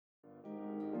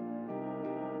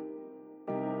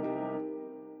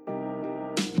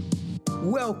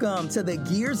Welcome to the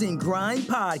Gears and Grind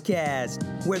podcast,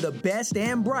 where the best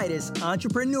and brightest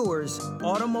entrepreneurs,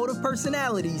 automotive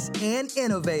personalities, and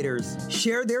innovators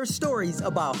share their stories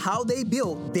about how they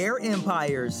built their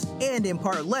empires and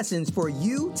impart lessons for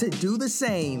you to do the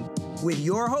same. With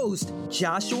your host,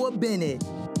 Joshua Bennett.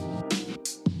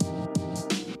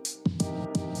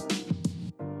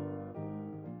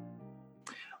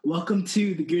 Welcome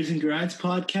to the Gears and Grinds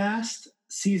podcast,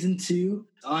 season 2.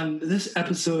 On this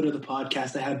episode of the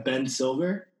podcast, I have Ben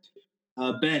Silver.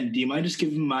 Ben, do you mind just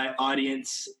giving my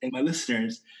audience and my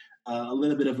listeners a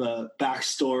little bit of a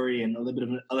backstory and a little bit of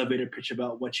an elevator pitch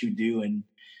about what you do and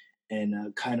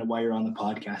kind of why you're on the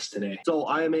podcast today? So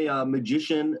I am a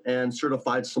magician and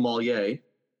certified sommelier.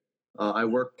 I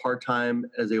work part-time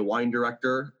as a wine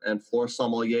director and floor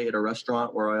sommelier at a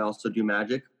restaurant where I also do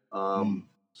magic.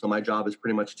 So my job is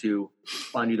pretty much to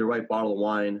find you the right bottle of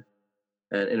wine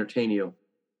and entertain you.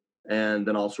 And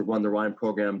then also run the wine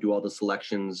program, do all the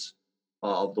selections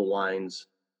of the wines.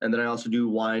 And then I also do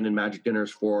wine and magic dinners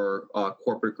for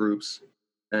corporate groups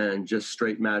and just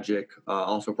straight magic,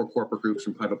 also for corporate groups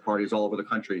and private parties all over the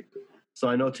country. So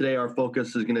I know today our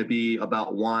focus is going to be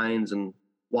about wines and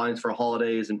wines for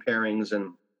holidays and pairings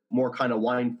and more kind of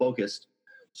wine focused.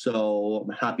 So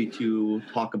I'm happy to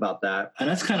talk about that. And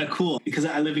that's kind of cool because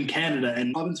I live in Canada, and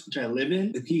the province which I live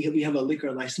in, we have a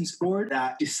liquor license board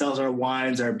that sells our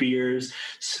wines, our beers,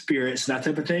 spirits, that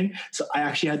type of thing. So I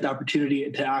actually had the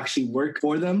opportunity to actually work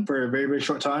for them for a very, very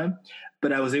short time.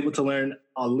 But I was able to learn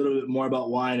a little bit more about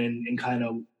wine and kind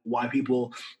of why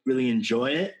people really enjoy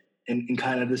it and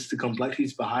kind of just the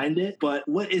complexities behind it. But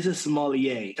what is a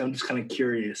sommelier? I'm just kind of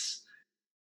curious.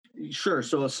 Sure.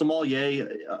 So a sommelier...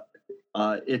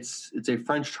 it's a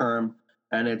French term,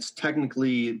 and it's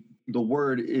technically the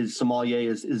word is sommelier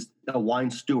is a wine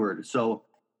steward. So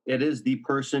it is the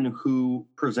person who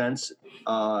presents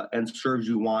and serves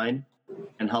you wine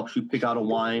and helps you pick out a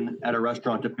wine at a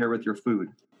restaurant to pair with your food.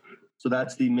 So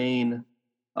that's the main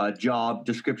job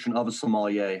description of a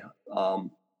sommelier.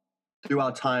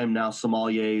 Throughout time now,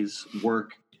 sommeliers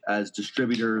work as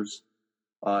distributors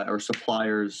or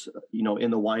suppliers,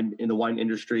 in the wine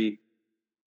industry.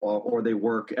 Or they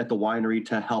work at the winery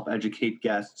to help educate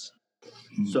guests.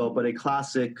 So, but a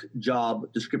classic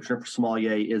job description for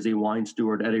sommelier is a wine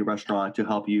steward at a restaurant to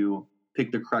help you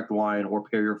pick the correct wine or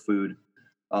pair your food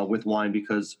with wine,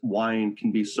 because wine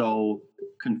can be so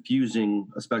confusing,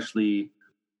 especially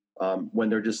when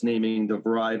they're just naming the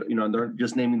variety, they're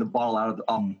just naming the bottle out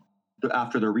of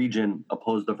after the region,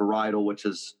 opposed to varietal, which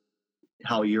is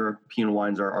how European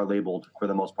wines are labeled for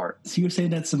the most part. So you're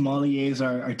saying that sommeliers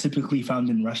are typically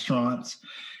found in restaurants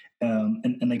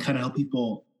and they kind of help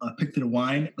people pick their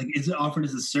wine. Like, is it offered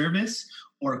as a service,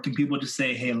 or can people just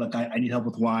say, hey, look, I need help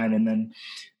with wine, and then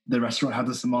the restaurant has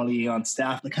a sommelier on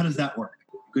staff? Like, how does that work?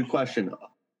 Good question.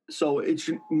 So it's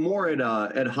more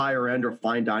at higher end or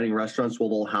fine dining restaurants where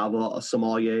they'll have a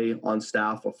sommelier on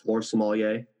staff, a floor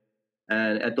sommelier.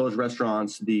 And at those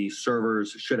restaurants, the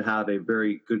servers should have a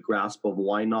very good grasp of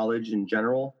wine knowledge in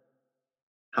general.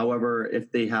 However,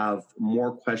 if they have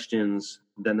more questions,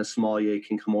 then the sommelier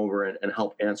can come over and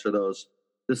help answer those.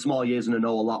 The sommelier is going to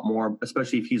know a lot more,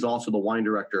 especially if he's also the wine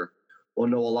director, will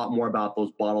know a lot more about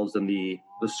those bottles than the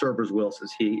servers will,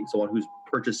 since he's the one who's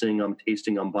purchasing them,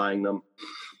 tasting them, buying them,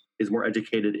 is more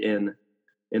educated in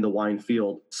the wine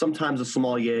field. Sometimes a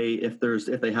sommelier, if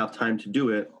they have time to do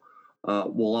it,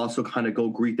 we'll also kind of go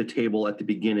greet the table at the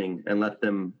beginning and let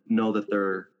them know that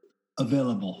they're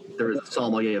available. There is a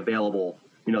sommelier available,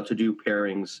 to do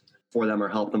pairings for them or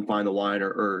help them find the wine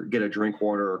or get a drink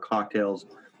order or cocktails.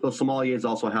 Those sommeliers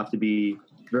also have to be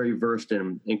very versed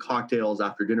in cocktails,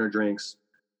 after dinner drinks,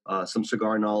 some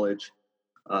cigar knowledge.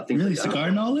 Things really, like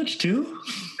cigar knowledge too?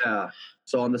 Yeah.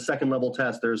 So on the second level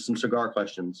test, there's some cigar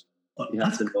questions you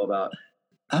have to know about.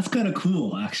 That's kind of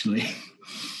cool, actually.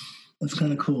 That's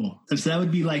kind of cool. So that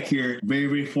would be like your very,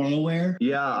 very formal wear?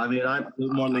 Yeah, I mean, I'm a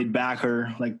little more laid back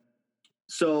or like.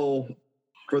 So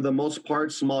for the most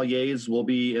part, sommeliers will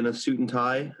be in a suit and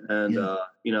tie. And,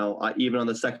 even on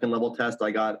the second level test, I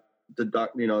got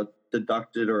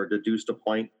deducted or deduced a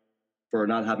point for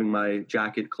not having my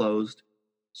jacket closed.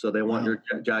 So they want your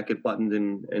jacket buttoned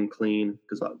and clean,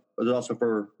 because there's also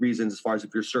for reasons as far as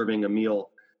if you're serving a meal,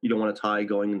 you don't want a tie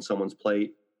going in someone's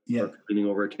plate. Yeah. Or cleaning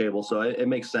over a table. So it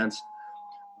makes sense.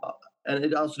 And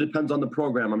it also depends on the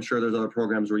program. I'm sure there's other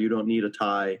programs where you don't need a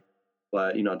tie,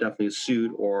 but, definitely a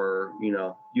suit, or,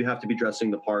 you have to be dressing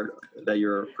the part that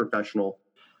you're professional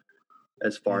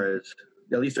as far as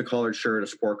at least a collared shirt, a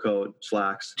sport coat,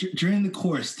 slacks. During the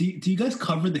course, do you guys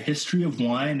cover the history of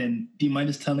wine? And do you mind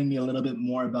just telling me a little bit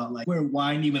more about like where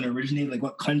wine even originated, like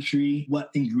what country, what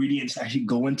ingredients actually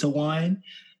go into wine,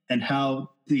 and how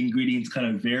the ingredients kind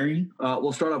of vary?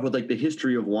 We'll start off with like the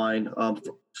history of wine.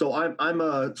 So I'm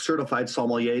a certified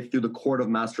sommelier through the Court of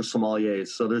Master Sommeliers.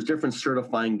 So there's different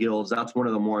certifying guilds. That's one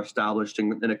of the more established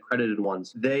and accredited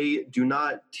ones. They do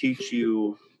not teach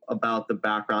you about the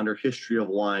background or history of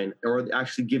wine, or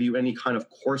actually give you any kind of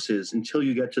courses until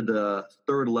you get to the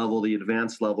third level, the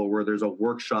advanced level, where there's a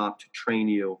workshop to train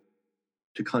you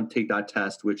to take that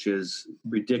test, which is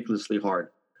ridiculously hard.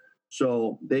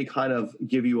 So they kind of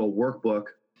give you a workbook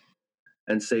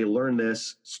and say, learn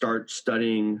this, start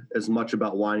studying as much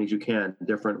about wine as you can,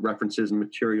 different references and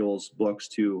materials, books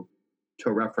to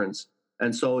reference.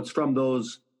 And so it's from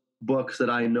those books that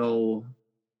I know,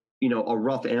 a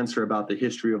rough answer about the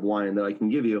history of wine that I can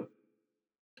give you.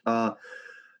 I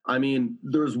mean,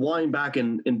 there's wine back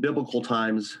in biblical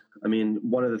times. I mean,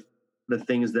 one of the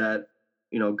things that,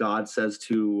 God says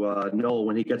to Noah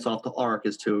when he gets off the ark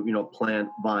is to, plant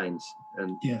vines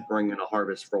and bring in a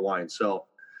harvest for wine. So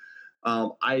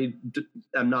I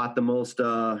am not the most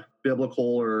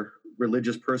biblical or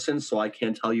religious person, so I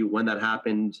can't tell you when that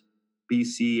happened,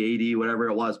 BC, AD, whatever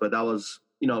it was. But that was,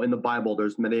 in the Bible,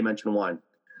 they mention wine.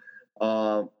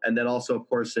 And then also, of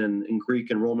course, in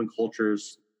Greek and Roman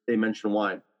cultures, they mention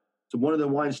wine. So one of the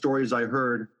wine stories I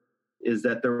heard is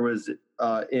that there was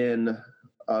in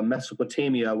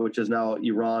Mesopotamia, which is now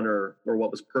Iran or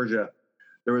what was Persia,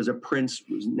 there was a prince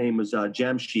whose name was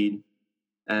Jamshid,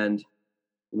 and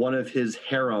one of his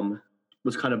harem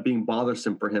was kind of being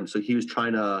bothersome for him. So he was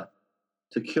trying to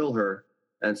kill her.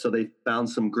 And so they found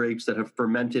some grapes that have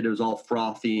fermented. It was all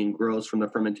frothy and gross from the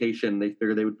fermentation. They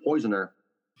figured they would poison her.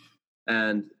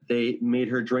 And they made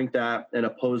her drink that, and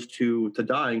opposed to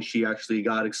dying, she actually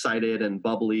got excited and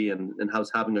bubbly and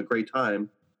was having a great time.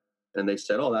 And they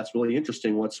said, oh, that's really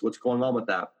interesting. What's going on with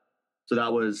that? So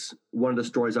that was one of the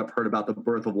stories I've heard about the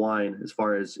birth of wine, as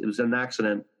far as it was an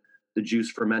accident. The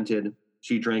juice fermented.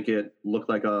 She drank it, looked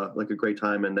like a great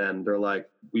time. And then they're like,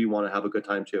 we want to have a good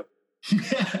time too.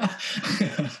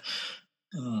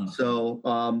 So,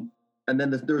 and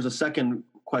then there's a second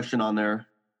question on there.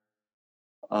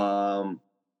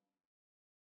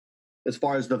 As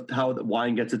far as how the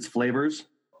wine gets its flavors.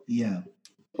 Yeah.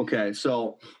 Okay.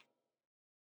 So,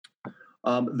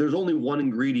 there's only one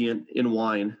ingredient in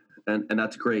wine, and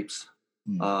that's grapes.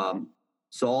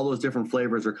 So all those different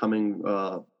flavors are coming,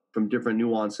 from different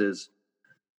nuances.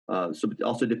 So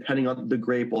also depending on the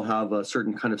grape will have a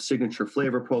certain kind of signature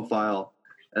flavor profile.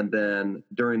 And then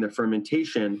during the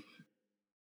fermentation,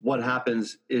 what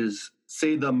happens is,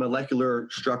 say the molecular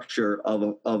structure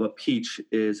of a peach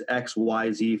is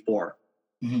XYZ4.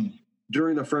 Mm-hmm.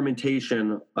 During the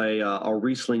fermentation, a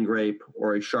Riesling grape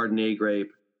or a Chardonnay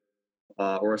grape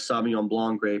or a Sauvignon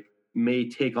Blanc grape may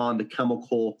take on the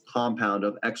chemical compound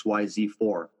of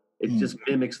XYZ4. It just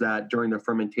mimics that during the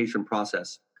fermentation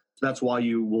process. So that's why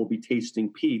you will be tasting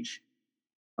peach,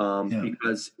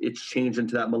 because it's changed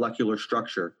into that molecular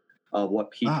structure of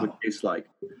what peach would taste like.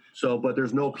 So, but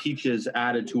there's no peaches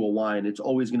added to a wine. It's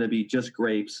always going to be just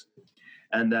grapes.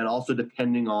 And then also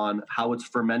depending on how it's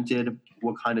fermented,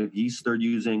 what kind of yeast they're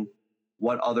using,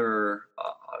 what other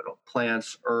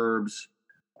plants, herbs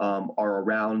are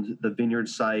around the vineyard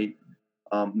site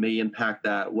may impact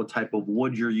that, what type of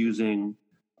wood you're using,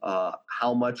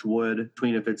 how much wood,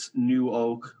 between if it's new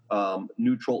oak,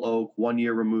 neutral oak, 1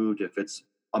 year removed, if it's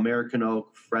American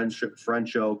oak, French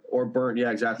oak, or burnt.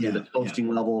 Yeah, exactly. The toasting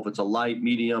level, if it's a light,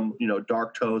 medium,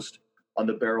 dark toast on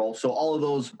the barrel. So all of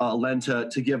those lend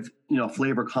to give,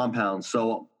 flavor compounds.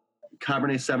 So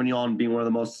Cabernet Sauvignon being one of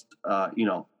the most,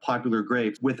 popular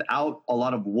grapes, without a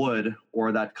lot of wood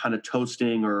or that kind of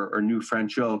toasting or new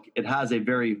French oak, it has a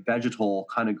very vegetal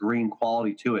kind of green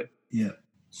quality to it. Yeah.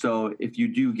 So if you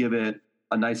do give it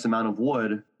a nice amount of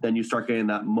wood, then you start getting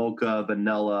that mocha,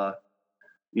 vanilla,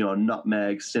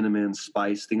 nutmeg, cinnamon,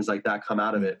 spice, things like that come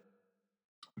out of it.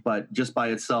 But just by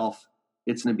itself,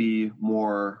 it's going to be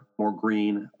more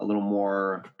green, a little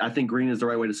more, I think green is the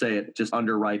right way to say it, just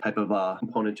underripe type of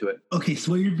component to it. Okay,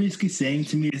 so what you're basically saying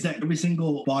to me is that every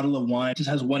single bottle of wine just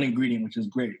has one ingredient, which is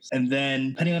grapes. And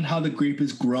then depending on how the grape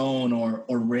is grown or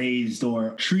raised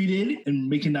or treated, and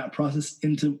making that process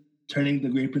into turning the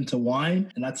grape into wine.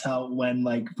 And that's how, when,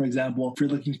 like, for example, if you're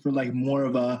looking for like more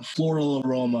of a floral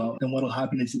aroma, then what'll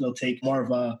happen is it'll take more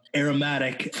of a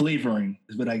aromatic flavoring,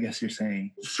 is what I guess you're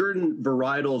saying. Certain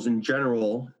varietals in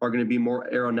general are going to be more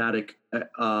aromatic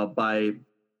by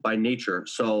nature.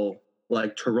 So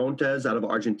like Torrontés out of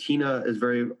Argentina is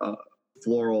very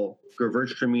floral.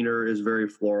 Gewürztraminer is very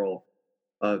floral.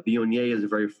 Viognier is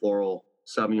very floral.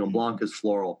 Sauvignon Blanc is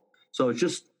floral. So it's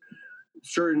just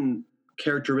certain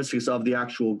characteristics of the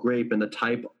actual grape and the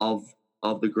type of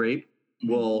the grape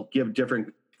will give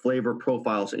different flavor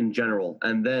profiles in general.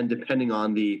 And then depending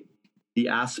on the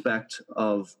aspect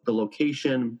of the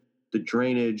location, the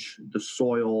drainage, the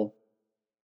soil,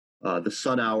 the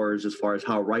sun hours, as far as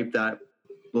how ripe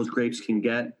those grapes can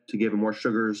get to give them more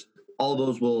sugars, all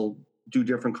those will do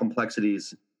different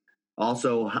complexities.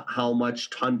 Also, how much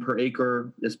ton per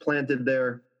acre is planted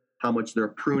there, how much they're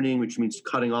pruning, which means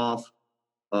cutting off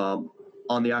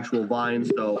on the actual vine.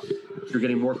 So you're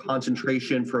getting more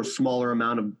concentration for a smaller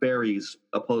amount of berries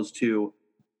opposed to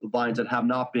the vines that have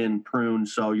not been pruned.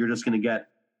 So you're just going to get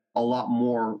a lot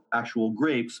more actual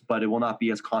grapes, but it will not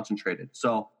be as concentrated.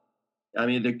 So, I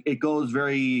mean, it goes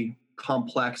very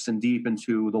complex and deep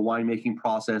into the winemaking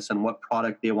process and what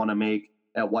product they want to make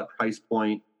at what price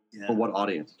point for what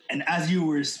audience. And as you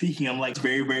were speaking, I'm like,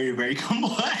 very, very, very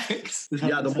complex.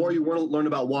 Yeah, the more you learn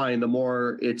about wine, the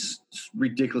more it's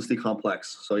ridiculously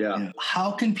complex. So, yeah.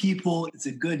 How can people, it's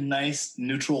a good, nice,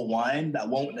 neutral wine that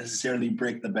won't necessarily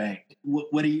break the bank?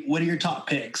 What are your top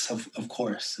picks, of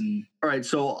course? All right,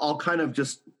 so I'll kind of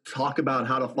just talk about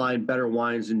how to find better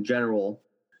wines in general,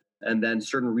 and then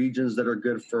certain regions that are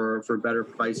good for better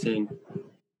pricing,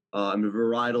 and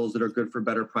varietals that are good for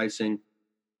better pricing.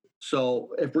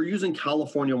 So if we're using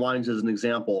California wines as an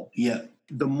example,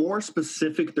 the more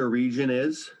specific the region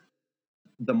is,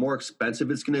 the more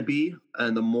expensive it's going to be,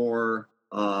 and the more,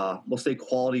 we'll say,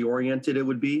 quality oriented it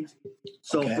would be.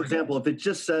 So, for example, if it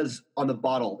just says on the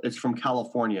bottle it's from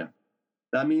California,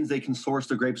 that means they can source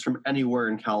the grapes from anywhere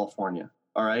in California.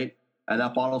 All right. And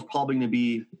that bottle is probably going to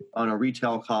be on a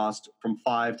retail cost from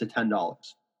 $5 to $10.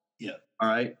 Yeah. All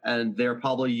right. And they're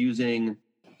probably using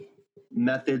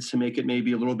methods to make it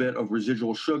maybe a little bit of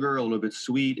residual sugar, a little bit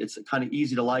sweet. It's kind of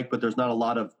easy to like, but there's not a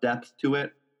lot of depth to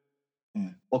it.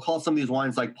 We'll call some of these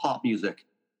wines like pop music.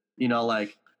 You know,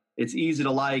 like it's easy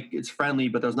to like, it's friendly,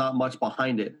 but there's not much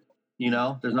behind it. You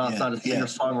know, it's not a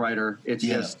singer-songwriter.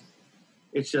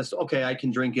 It's just, okay, I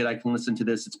can drink it. I can listen to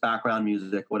this. It's background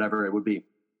music, whatever it would be.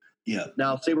 Yeah.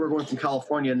 Now, say we're going from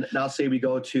California. Now, say we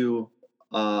go to,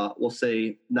 we'll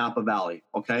say Napa Valley.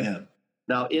 Okay. Yeah.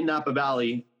 Now, in Napa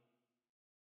Valley,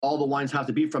 all the wines have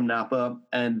to be from Napa,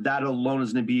 and that alone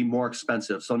is going to be more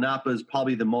expensive. So Napa is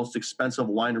probably the most expensive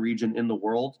wine region in the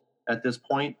world at this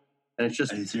point. And it's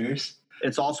just, are you serious?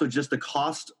 It's also just the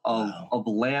cost of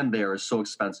land there is so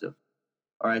expensive.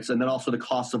 All right. So, and then also the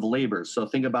cost of labor. So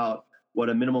think about what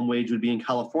a minimum wage would be in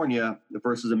California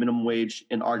versus a minimum wage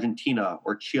in Argentina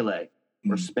or Chile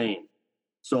or Spain.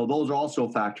 So those are also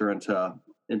a factor into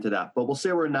that. But we'll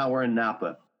say we're in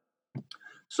Napa.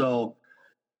 So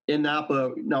in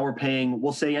Napa, now we're paying,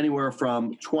 we'll say anywhere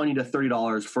from $20 to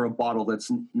 $30 for a bottle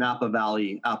that's Napa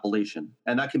Valley appellation.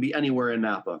 And that can be anywhere in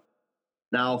Napa.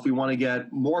 Now, if we want to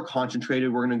get more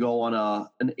concentrated, we're going to go on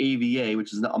an AVA,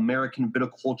 which is an American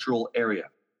Viticultural Area.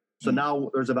 So now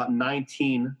there's about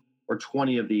 19 or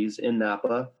 20 of these in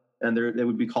Napa, and they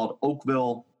would be called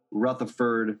Oakville,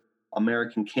 Rutherford,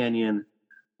 American Canyon,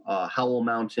 Howell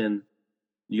Mountain,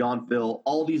 Yountville,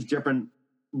 all these different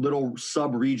little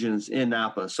sub-regions in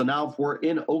Napa. So now if we're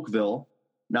in Oakville,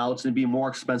 now it's going to be more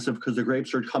expensive because the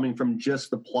grapes are coming from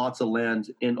just the plots of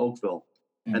land in Oakville.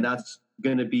 And that's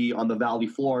going to be on the valley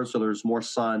floor, so there's more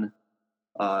sun.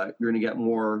 You're going to get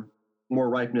more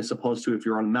ripeness opposed to if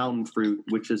you're on mountain fruit,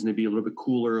 which is going to be a little bit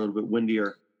cooler, a little bit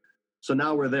windier. So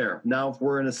now we're there. Now if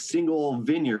we're in a single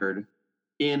vineyard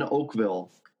in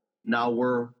Oakville, now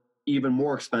we're even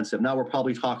more expensive. Now we're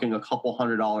probably talking a couple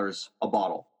 $100 a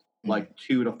bottle, like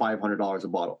 $200 to $500 a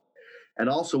bottle. And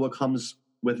also what comes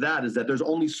with that is that there's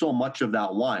only so much of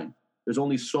that wine. There's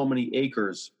only so many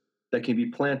acres that can be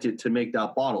planted to make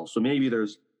that bottle. So maybe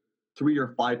there's 300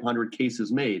 or 500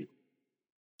 cases made.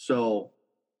 So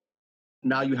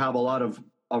now you have a lot of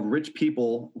rich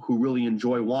people who really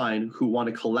enjoy wine who want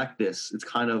to collect this. It's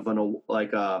kind of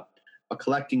a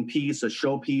collecting piece, a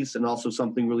show piece, and also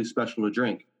something really special to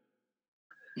drink.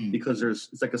 Because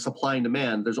it's like a supply and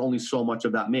demand. There's only so much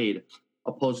of that made,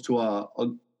 opposed to a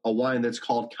wine that's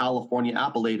called California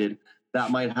Appellated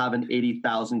that might have an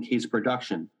 80,000 case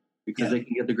production because they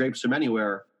can get the grapes from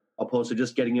anywhere, opposed to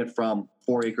just getting it from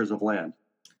 4 acres of land.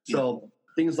 So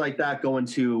things like that go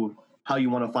into how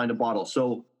you want to find a bottle.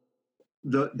 So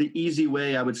the easy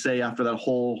way, I would say, after that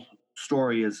whole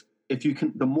story is if you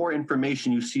can, the more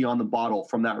information you see on the bottle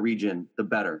from that region, the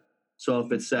better. So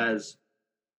if it says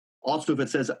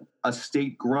a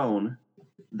state grown,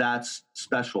 that's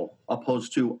special,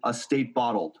 opposed to a state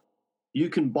bottled. you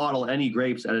can bottle any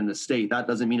grapes at an estate. That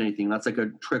doesn't mean anything. That's like a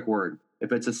trick word.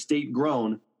 If it's estate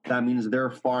grown, that means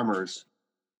they're farmers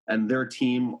and their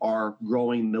team are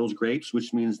growing those grapes,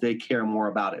 which means they care more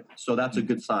about it. So that's a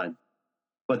good sign.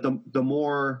 But the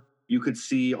more you could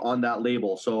see on that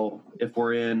label. So if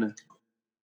we're in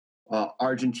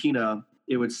Argentina,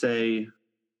 it would say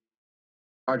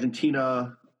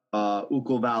Argentina,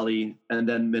 Uco Valley, and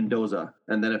then Mendoza.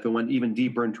 And then if it went even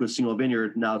deeper into a single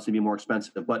vineyard, now it's going to be more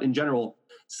expensive. But in general,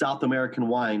 South American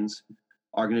wines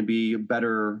are going to be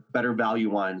better value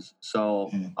wines.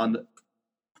 So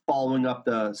following up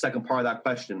the second part of that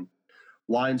question,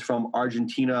 wines from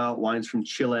Argentina, wines from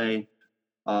Chile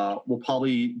will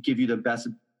probably give you the best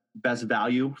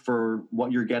value for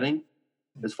what you're getting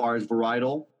as far as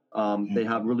varietal. They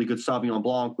have really good Sauvignon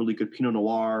Blanc, really good Pinot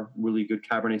Noir, really good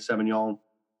Cabernet Sauvignon,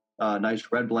 nice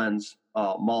red blends.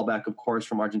 Malbec, of course,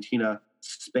 from Argentina.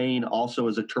 Spain also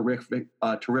is a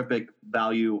terrific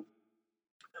value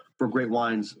for great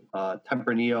wines.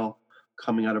 Tempranillo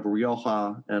coming out of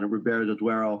Rioja and Ribera del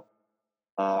Duero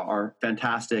are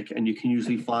fantastic, and you can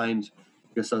usually find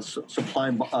just a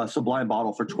sublime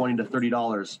bottle for $20 to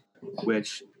 $30,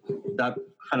 which that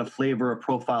kind of flavor or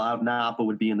profile out of Napa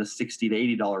would be in the $60 to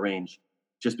 $80 range,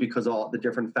 just because of all the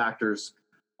different factors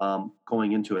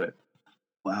going into it.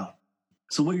 Wow.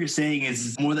 So what you're saying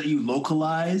is the more that you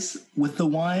localize with the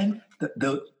wine,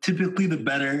 typically the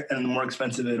better and the more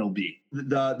expensive it'll be.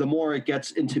 The more it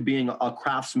gets into being a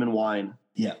craftsman wine,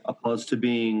 opposed to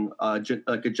being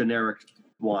like a generic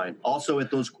wine. Also,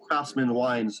 at those craftsman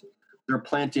wines, they're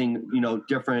planting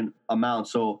different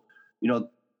amounts. So in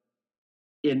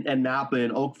Napa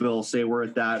and Oakville, say we're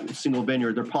at that single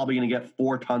vineyard, they're probably going to get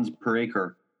 4 tons per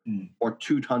acre or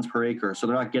 2 tons per acre. So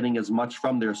they're not getting as much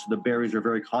from there. So the berries are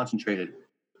very concentrated.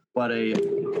 But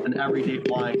an everyday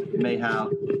wine may have,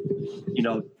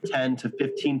 10 to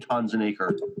 15 tons an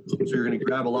acre. So you're going to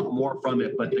grab a lot more from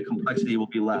it, but the complexity will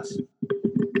be less.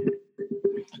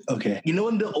 Okay. In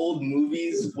the old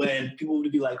movies when people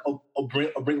would be like, I'll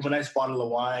bring a nice bottle of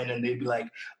wine, and they'd be like,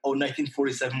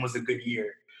 1947 was a good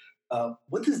year.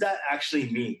 What does that actually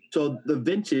mean? So the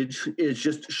vintage is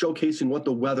just showcasing what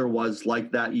the weather was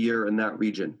like that year in that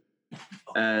region.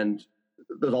 And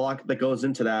there's a lot that goes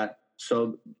into that.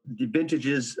 So the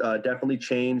vintages definitely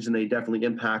change, and they definitely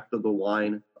impact the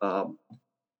wine.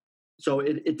 So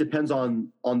it depends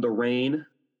on the rain,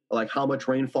 like how much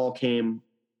rainfall came,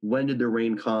 when did the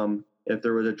rain come, if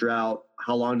there was a drought,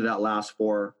 how long did that last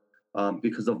for,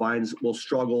 because the vines will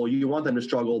struggle. You want them to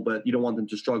struggle, but you don't want them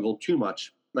to struggle too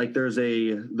much. Like there's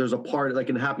a part, like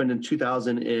it happened in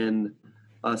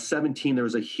 2017, there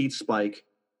was a heat spike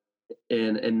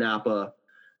in Napa,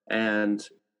 and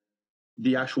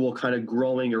the actual kind of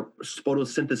growing or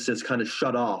photosynthesis kind of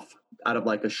shut off out of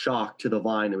like a shock to the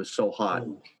vine. It was so hot.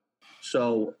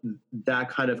 So that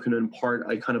kind of can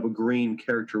impart a kind of a green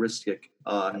characteristic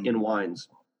in wines.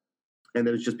 And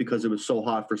it was just because it was so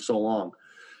hot for so long.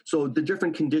 So the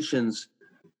different conditions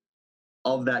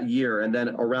of that year, and then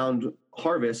around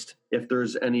harvest, if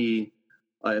there's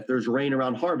rain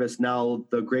around harvest, now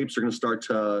the grapes are going to start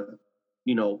to,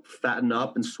 fatten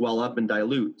up and swell up and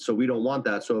dilute. So we don't want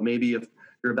that. So maybe if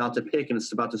you're about to pick and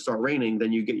it's about to start raining,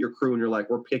 then you get your crew and you're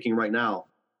like, we're picking right now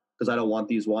because I don't want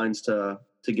these wines to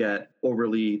get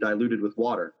overly diluted with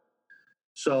water.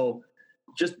 So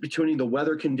just between the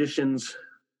weather conditions,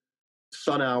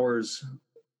 sun hours,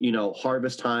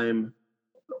 harvest time,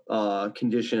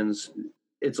 conditions,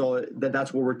 it's all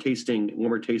that's what we're tasting when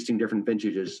we're tasting different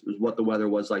vintages, is what the weather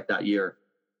was like that year.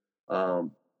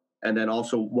 And then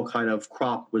also what kind of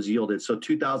crop was yielded. So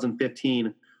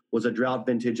 2015 was a drought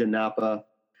vintage in Napa.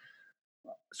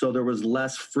 So there was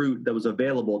less fruit that was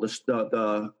available.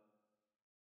 The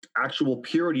actual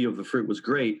purity of the fruit was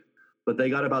great, but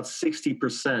they got about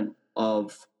 60%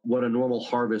 of what a normal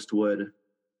harvest would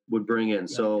bring in.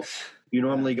 So you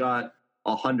normally got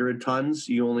 100 tons,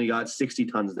 you only got 60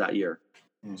 tons that year.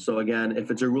 So again, if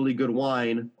it's a really good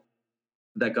wine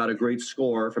that got a great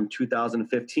score from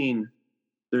 2015,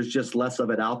 there's just less of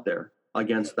it out there.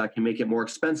 Against that can make it more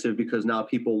expensive because now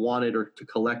people want it or to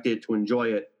collect it, to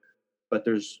enjoy it, but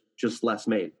there's just less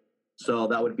made. So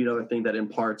that would be another thing that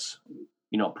imparts,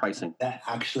 pricing. That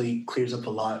actually clears up a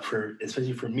lot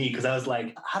especially for me, because I was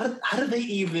like, how do they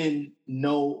even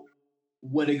know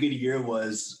what a good year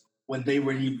was when they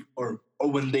were or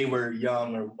when they were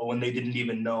young or when they didn't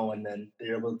even know, and then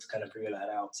they're able to kind of figure that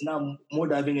out. So now I'm more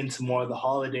diving into more of the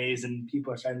holidays, and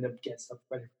people are starting to get stuff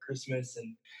ready for Christmas,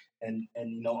 and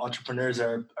entrepreneurs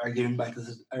are giving back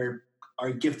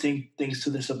are gifting things to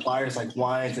their suppliers like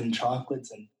wines and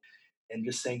chocolates, and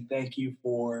just saying thank you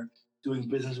for doing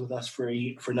business with us for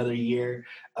another year.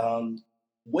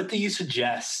 What do you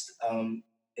suggest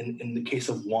in the case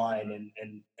of wine,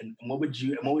 and what would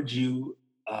you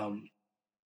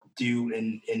do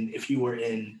in if you were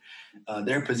in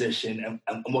their position,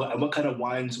 and what kind of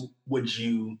wines would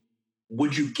you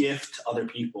gift other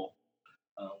people?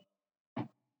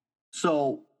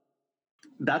 So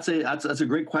that's a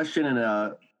great question, and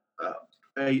a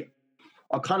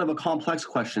kind of a complex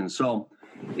question. So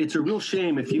it's a real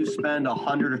shame if you spend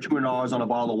 $100 or $200 on a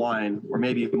bottle of wine, or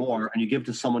maybe more, and you give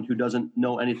to someone who doesn't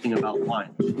know anything about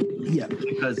wine. Yeah,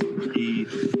 because the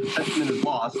testament is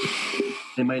lost.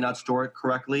 They might not store it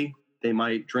correctly. They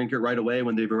might drink it right away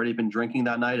when they've already been drinking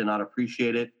that night and not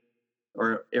appreciate it.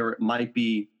 Or it might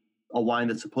be a wine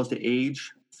that's supposed to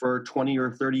age for 20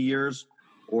 or 30 years,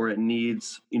 or it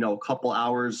needs, a couple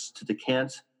hours to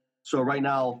decant. So right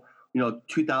now,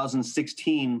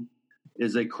 2016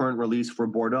 is a current release for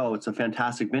Bordeaux. It's a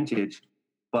fantastic vintage,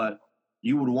 but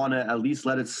you would want to at least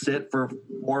let it sit for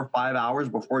 4 or 5 hours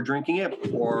before drinking it,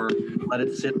 or let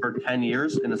it sit for 10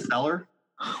 years in a cellar.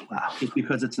 Wow. Just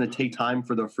because it's going to take time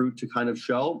for the fruit to kind of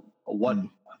show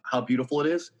how beautiful it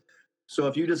is. So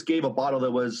if you just gave a bottle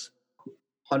that was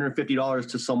 $150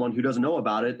 to someone who doesn't know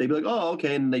about it, they'd be like, oh,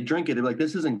 okay. And they drink it. They're like,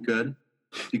 this isn't good,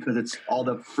 because it's all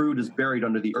the fruit is buried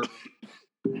under the earth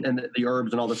and the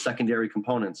herbs and all the secondary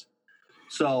components.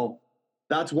 So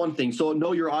that's one thing. So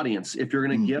know your audience. If you're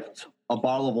going to gift a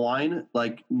bottle of wine,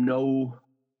 like know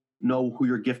who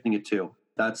you're gifting it to.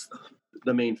 That's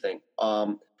the main thing.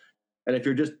 And if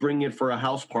you're just bringing it for a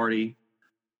house party,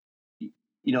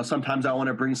 sometimes I want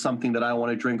to bring something that I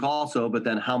want to drink also, but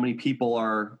then how many people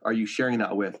are you sharing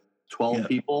that with? 12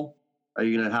 people? Are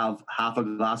you going to have half a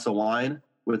glass of wine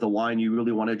with a wine you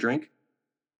really want to drink?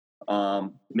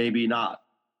 Maybe not.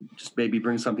 Just maybe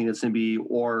bring something that's going to be,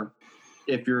 or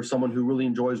if you're someone who really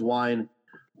enjoys wine,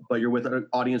 but you're with an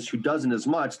audience who doesn't as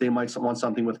much, they might want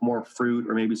something with more fruit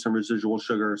or maybe some residual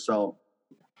sugar. So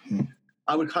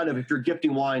I would kind of, if you're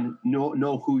gifting wine,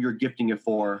 know who you're gifting it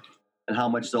for and how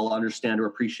much they'll understand or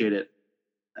appreciate it,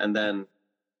 and then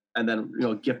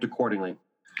gift accordingly.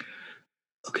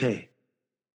 Okay.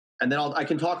 And then I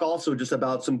can talk also just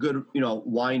about some good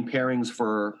wine pairings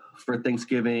for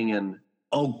Thanksgiving. And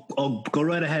oh, go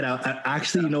right ahead. I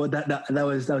actually, that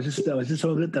was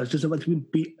just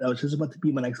about to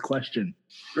be my next question.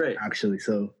 Great. Actually,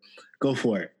 so go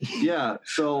for it. Yeah.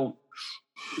 So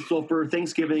for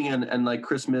Thanksgiving and like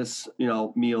Christmas,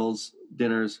 meals,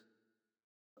 dinners,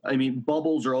 I mean,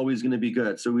 bubbles are always going to be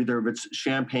good. So either if it's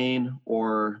champagne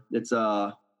or it's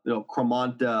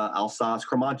Cremant d'Alsace.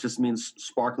 Cremant just means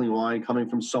sparkling wine coming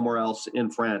from somewhere else in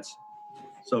France.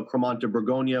 So Cremant de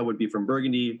Bourgogne would be from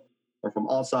Burgundy or from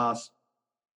Alsace,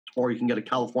 or you can get a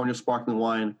California sparkling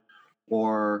wine,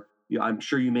 or I'm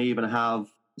sure you may even have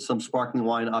some sparkling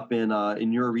wine up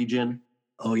in your region.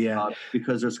 Oh yeah,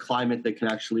 because there's climate that can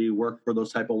actually work for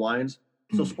those type of wines.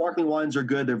 So sparkling wines are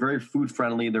good. They're very food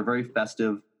friendly. They're very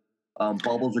festive.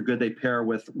 Bubbles are good. They pair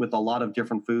with a lot of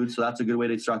different foods. So that's a good way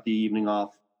to start the evening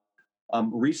off.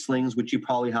 Rieslings, which you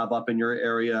probably have up in your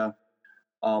area,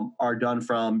 are done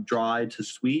from dry to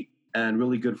sweet and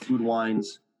really good food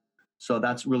wines. So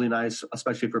that's really nice,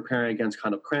 especially if you're pairing against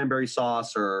kind of cranberry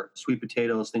sauce or sweet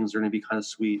potatoes. Things are going to be kind of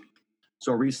sweet.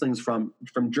 So Rieslings from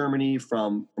Germany,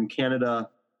 from Canada,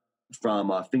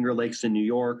 from Finger Lakes in New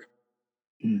York,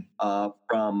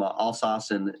 from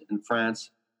Alsace in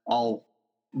France, all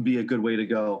be a good way to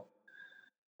go.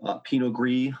 Pinot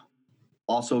Gris,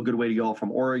 also a good way to go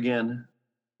from Oregon.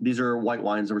 These are white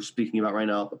wines that we're speaking about right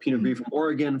now. But Pinot Gris from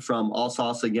Oregon, from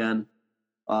Alsace again,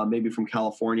 maybe from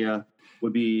California,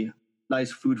 would be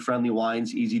nice food-friendly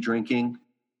wines, easy drinking.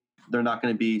 They're not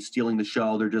going to be stealing the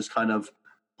show. They're just kind of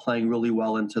playing really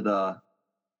well into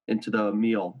the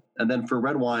meal. And then for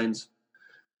red wines,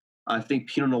 I think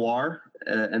Pinot Noir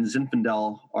and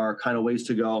Zinfandel are kind of ways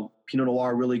to go. Pinot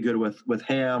Noir really good with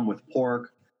ham, with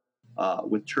pork,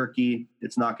 with turkey.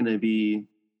 It's not going to be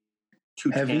too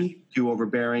heavy, too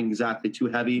overbearing, exactly too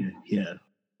heavy. Yeah.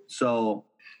 So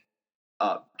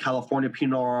California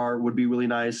Pinot Noir would be really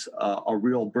nice. A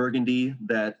real Burgundy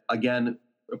that, again,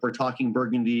 if we're talking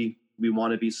Burgundy, we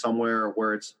want to be somewhere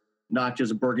where it's not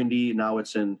just Burgundy. Now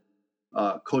it's in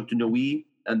Côte de Nuit,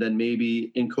 and then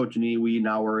maybe in Côte de Nuit,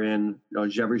 now we're in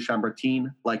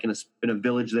Gevrey-Chambertin, like in a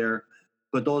village there.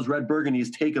 But those red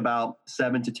Burgundies take about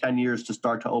 7 to 10 years to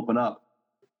start to open up.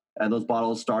 And those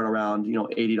bottles start around,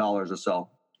 $80 or so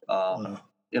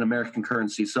in American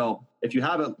currency. So if you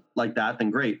have it like that,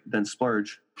 then great. Then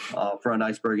splurge for a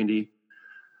nice Burgundy.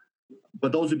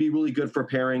 But those would be really good for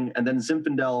pairing. And then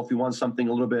Zinfandel, if you want something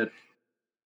a little bit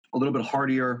a little bit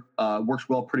heartier. Works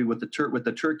well pretty with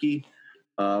the turkey.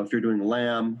 If you're doing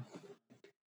lamb,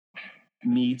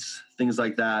 meats, things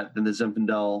like that, then the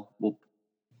Zinfandel will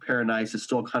pair nice. It's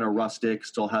still kind of rustic,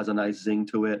 still has a nice zing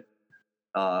to it,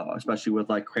 especially with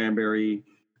like cranberry.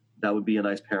 That would be a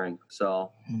nice pairing.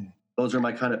 So those are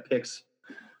my kind of picks.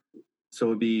 So it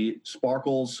would be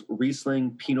Sparkles,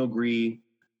 Riesling, Pinot Gris,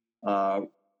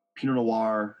 Pinot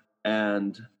Noir,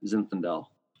 and Zinfandel.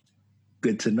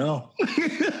 Good to know.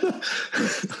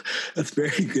 That's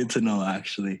very good to know,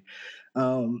 actually.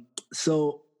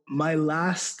 So my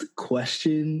last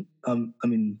question,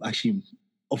 actually,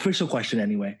 official question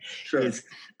anyway, Sure. is,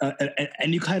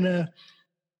 and you kind of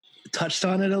touched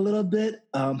on it a little bit.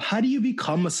 How do you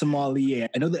become a sommelier?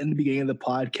 I know that in the beginning of the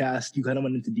podcast, you kind of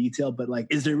went into detail, but like,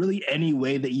 is there really any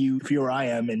way that you, if you're where I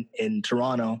am in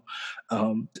Toronto,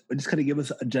 just kind of give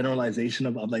us a generalization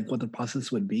of like what the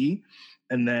process would be?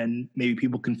 And then maybe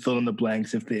people can fill in the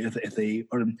blanks if they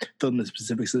or fill in the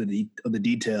specifics of the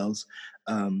details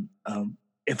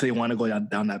if they want to go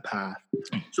down that path.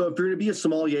 So if you're going to be a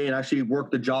sommelier and actually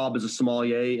work the job as a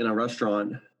sommelier in a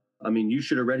restaurant, I mean, you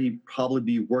should already probably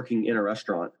be working in a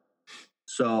restaurant.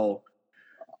 So,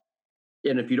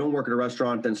 and if you don't work in a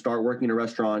restaurant, then start working in a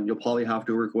restaurant. You'll probably have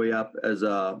to work way up as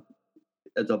a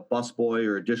busboy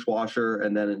or a dishwasher,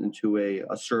 and then into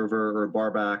a server or a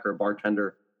barback or a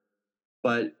bartender.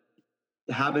 But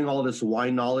having all this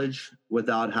wine knowledge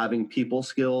without having people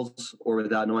skills or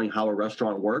without knowing how a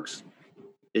restaurant works,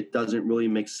 it doesn't really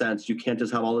make sense. You can't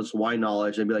just have all this wine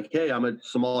knowledge and be like, hey, I'm a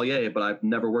sommelier, but I've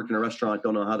never worked in a restaurant,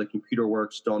 don't know how the computer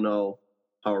works, don't know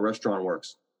how a restaurant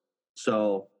works.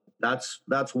 So that's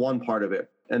one part of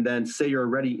it. And then say you're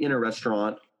already in a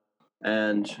restaurant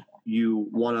and you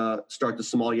want to start the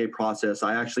sommelier process.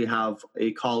 I actually have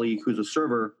a colleague who's a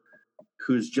server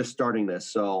who's just starting this.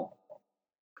 So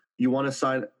you want to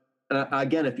sign,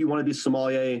 again, if you want to be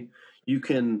sommelier, you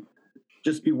can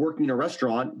just be working in a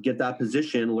restaurant, get that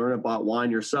position, learn about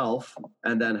wine yourself,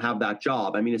 and then have that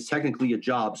job. I mean, it's technically a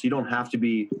job, so you don't have to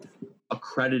be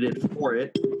accredited for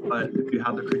it, but if you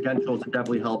have the credentials, it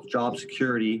definitely helps job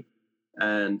security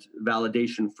and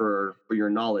validation for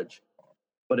your knowledge.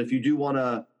 But if you do want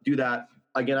to do that,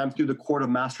 again, I'm through the Court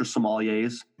of Master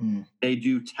Sommeliers. They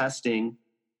do testing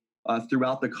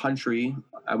throughout the country,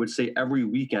 I would say every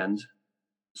weekend.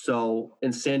 So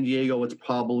in San Diego, it's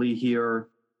probably here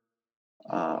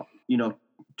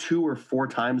 2 or 4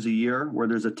 times a year where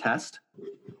there's a test.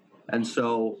 And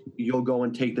so you'll go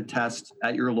and take the test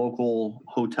at your local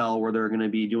hotel where they're going to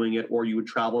be doing it, or you would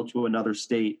travel to another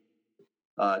state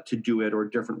to do it, or a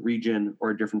different region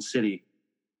or a different city.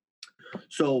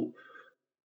 So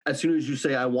as soon as you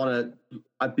say, I want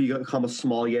to become a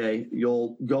sommelier,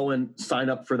 you'll go and sign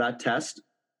up for that test.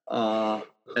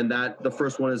 And that the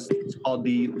first one is called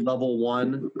the Level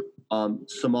 1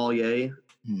 Sommelier.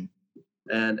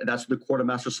 And that's the Court of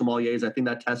Master Sommeliers. I think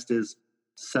that test is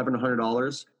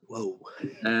 $700. Whoa.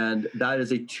 And that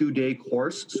is a 2-day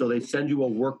course. So they send you a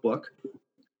workbook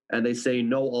and they say,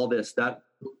 know all this. That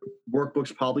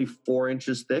workbook's probably 4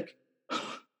 inches thick.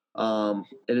 And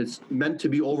it's meant to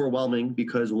be overwhelming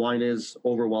because wine is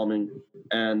overwhelming,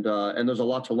 and there's a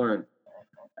lot to learn.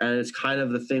 And it's kind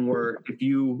of the thing where if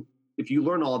you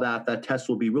learn all that, that test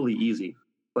will be really easy.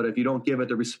 But if you don't give it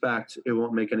the respect, it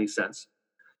won't make any sense.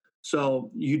 So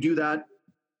you do that,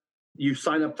 you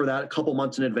sign up for that a couple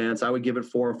months in advance. I would give it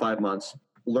 4 or 5 months,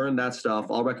 learn that stuff.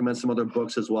 I'll recommend some other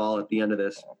books as well at the end of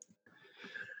this.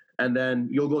 And then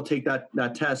you'll go take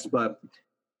that test, but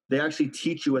they actually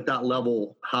teach you at that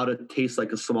level how to taste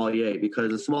like a sommelier,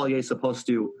 because a sommelier is supposed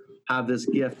to have this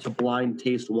gift to blind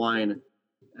taste wine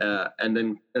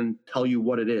and tell you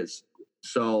what it is.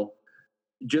 So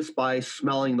just by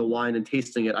smelling the wine and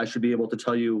tasting it, I should be able to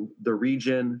tell you the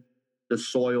region, the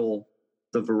soil,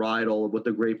 the varietal, what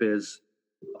the grape is,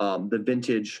 the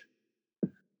vintage,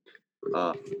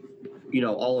 all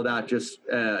of that, just,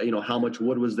 how much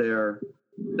wood was there,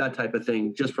 that type of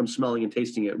thing, just from smelling and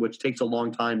tasting it, which takes a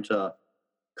long time to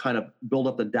kind of build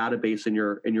up the database in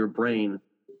your brain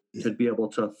to be able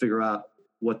to figure out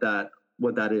what that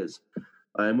is.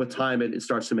 And with time, it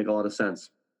starts to make a lot of sense.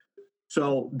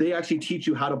 So they actually teach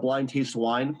you how to blind taste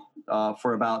wine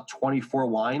for about 24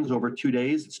 wines over 2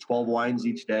 days. It's 12 wines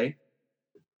each day.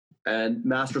 And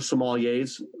master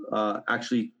sommeliers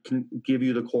actually can give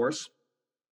you the course.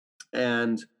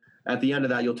 And at the end of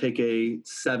that, you'll take a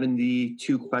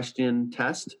 72-question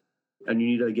test, and you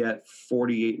need to get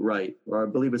 48 right, or I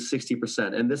believe it's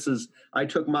 60%. And I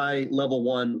took my level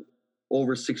 1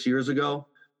 over 6 years ago,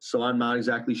 so I'm not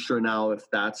exactly sure now if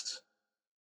that's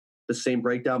the same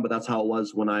breakdown, but that's how it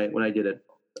was when I did it.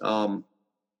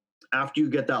 After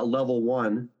you get that level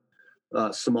 1,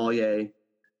 sommelier,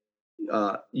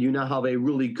 you now have a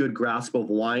really good grasp of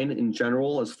wine in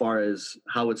general, as far as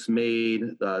how it's made,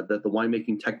 the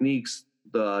winemaking techniques,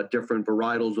 the different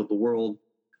varietals of the world.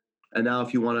 And now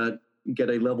if you want to get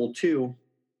a level 2,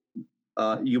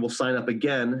 you will sign up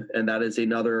again, and that is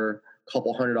another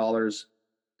couple $100.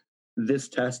 This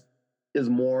test is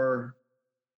more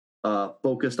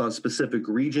focused on specific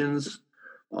regions.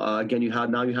 Again, you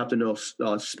have to know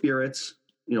spirits,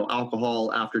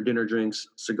 alcohol, after dinner drinks,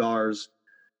 cigars,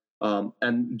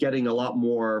 and getting a lot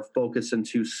more focus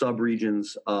into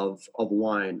sub-regions of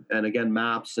wine. And again,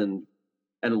 maps and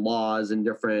laws and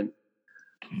different,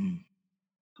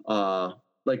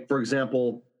 like for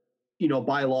example,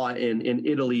 by law in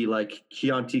Italy, like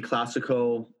Chianti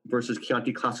Classico versus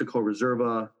Chianti Classico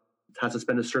Reserva, it has to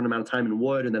spend a certain amount of time in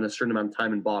wood and then a certain amount of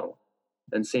time in bottle.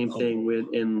 And same thing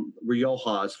in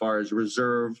Rioja, as far as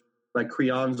reserve, like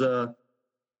Crianza,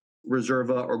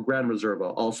 Reserva, or Gran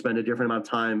Reserva, all spend a different amount of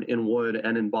time in wood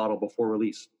and in bottle before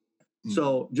release.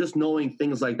 So just knowing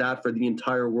things like that for the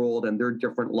entire world and their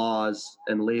different laws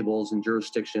and labels and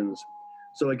jurisdictions.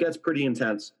 So it gets pretty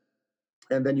intense.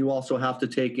 And then you also have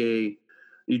to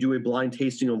you do a blind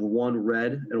tasting of one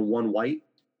red and one white,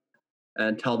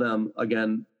 and tell them,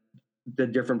 again, the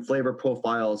different flavor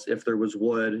profiles, if there was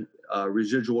wood,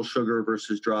 residual sugar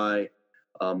versus dry,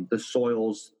 the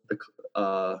soils,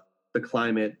 the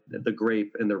climate, the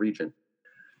grape, and the region.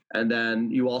 And then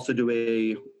you also do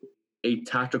a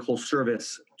tactical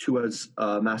service to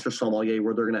a master sommelier,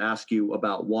 where they're going to ask you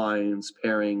about wines,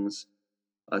 pairings,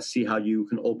 see how you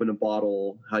can open a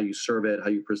bottle, how you serve it, how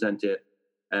you present it,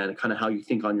 and kind of how you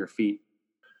think on your feet.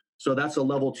 So that's a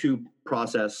level 2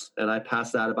 process, and I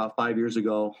passed that about 5 years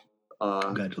ago.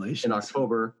 Congratulations. In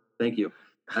October. Thank you.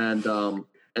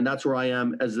 And that's where I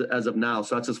am as of now.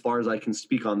 So that's as far as I can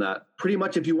speak on that. Pretty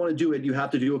much, if you want to do it, you have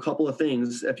to do a couple of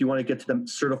things. If you want to get to the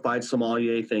certified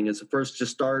sommelier thing, is first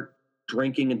just start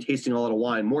drinking and tasting a lot of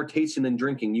wine. More tasting than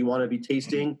drinking. You want to be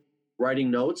tasting, writing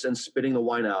notes, and spitting the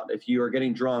wine out. If you are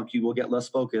getting drunk, you will get less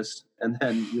focused, and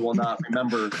then you will not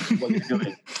remember what you're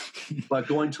doing. But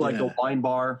going to a wine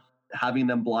bar, having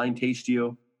them blind taste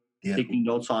you, taking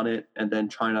notes on it, and then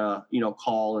trying to,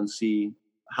 call and see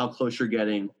how close you're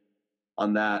getting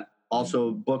on that.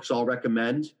 Also, books I'll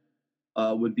recommend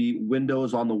would be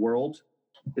Windows on the World.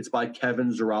 It's by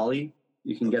Kevin Zerali.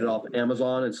 You can get it off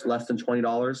Amazon. It's less than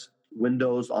 $20.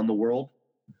 Windows on the World.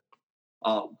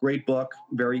 Great book,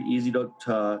 very easy to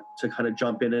kind of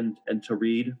jump in and to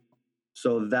read.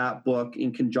 So that book,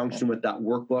 in conjunction with that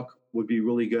workbook, would be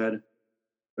really good.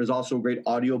 There's also a great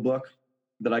audiobook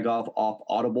that I got off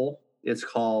Audible. It's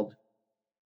called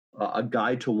A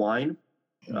Guide to Wine.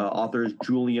 Author is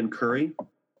Julian Curry.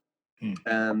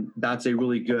 And that's a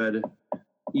really good,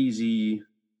 easy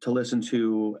to listen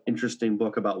to, interesting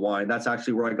book about wine. That's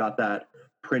actually where I got that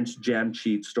Prince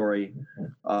Jamshid story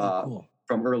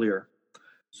from earlier.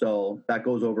 So that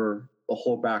goes over the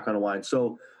whole background of wine.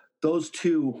 So those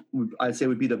two, I'd say,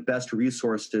 would be the best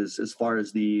resources as far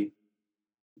as the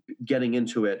getting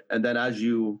into it. And then as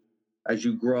you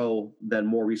grow, then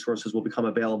more resources will become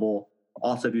available.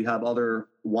 Also, if you have other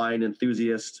wine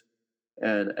enthusiasts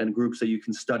and groups that you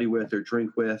can study with or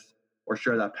drink with or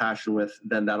share that passion with,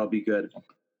 then that'll be good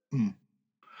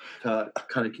to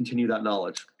kind of continue that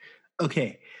knowledge.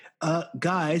 Okay.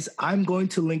 Guys, I'm going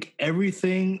to link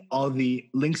everything, all the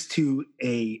links to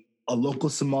a local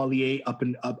sommelier up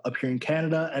here in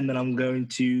Canada, and then I'm going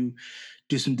to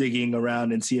do some digging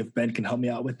around and see if Ben can help me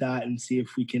out with that, and see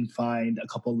if we can find a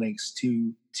couple links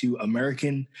to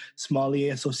American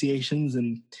sommelier associations,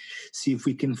 and see if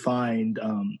we can find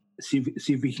see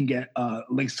if we can get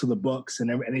links to the books and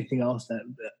anything else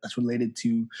that's related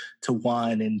to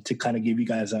wine, and to kind of give you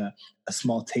guys a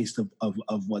small taste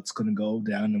of what's going to go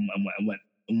down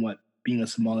and what being a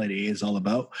sommelier is all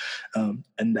about,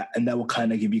 and that will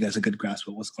kind of give you guys a good grasp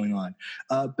of what's going on.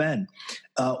 Ben,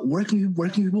 where can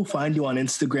people find you on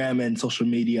Instagram and social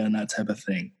media and that type of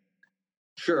thing?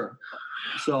 Sure.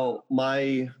 So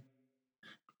my,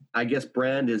 I guess,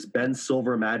 brand is Ben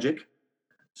Silver Magic.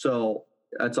 So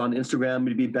it's on Instagram.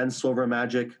 It'd be Ben Silver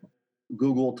Magic.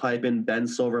 Google, type in Ben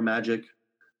Silver Magic.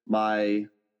 My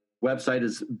website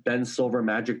is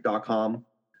bensilvermagic.com.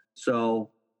 So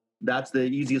that's the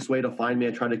easiest way to find me.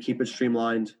 I try to keep it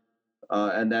streamlined.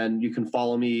 And then you can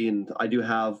follow me. And I do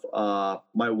have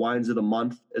my wines of the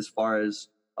month, as far as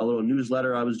a little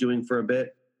newsletter I was doing for a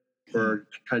bit, for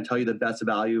kind of tell you the best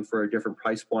value for a different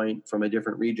price point from a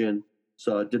different region.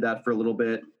 So I did that for a little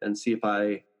bit and see if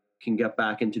I can get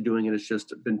back into doing it. It's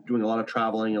just been doing a lot of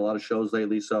traveling, a lot of shows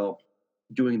lately. So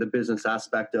doing the business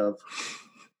aspect of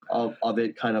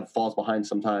it kind of falls behind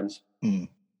sometimes.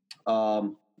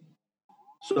 So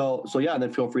yeah, and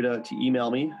then feel free to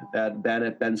email me at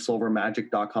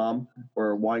ben@bensilvermagic.com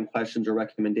for wine questions or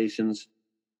recommendations.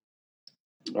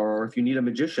 Or if you need a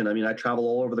magician, I mean, I travel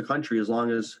all over the country. As long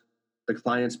as the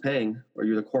client's paying or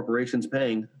the corporation's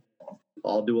paying,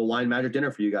 I'll do a wine magic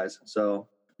dinner for you guys. So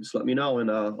just let me know,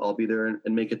 and I'll be there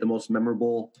and make it the most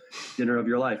memorable dinner of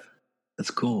your life.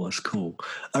 That's cool. That's cool.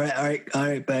 All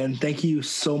right, Ben. Thank you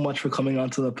so much for coming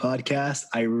onto the podcast.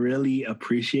 I really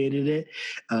appreciated it.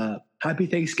 Happy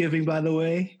Thanksgiving, by the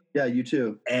way. Yeah, you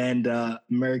too. And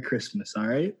Merry Christmas. All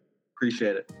right.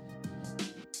 Appreciate it.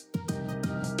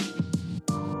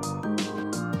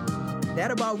 That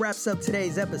about wraps up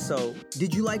today's episode.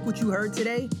 Did you like what you heard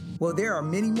today? Well, there are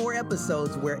many more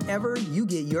episodes wherever you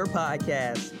get your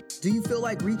podcasts. Do you feel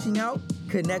like reaching out?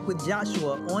 Connect with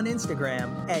Joshua on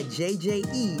Instagram at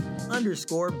JJE_Bennett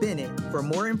for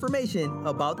more information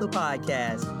about the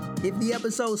podcast. If the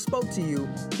episode spoke to you,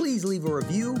 please leave a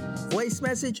review, voice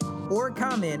message, or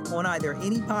comment on either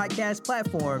any podcast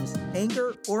platforms,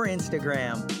 Anchor or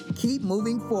Instagram. Keep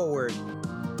moving forward.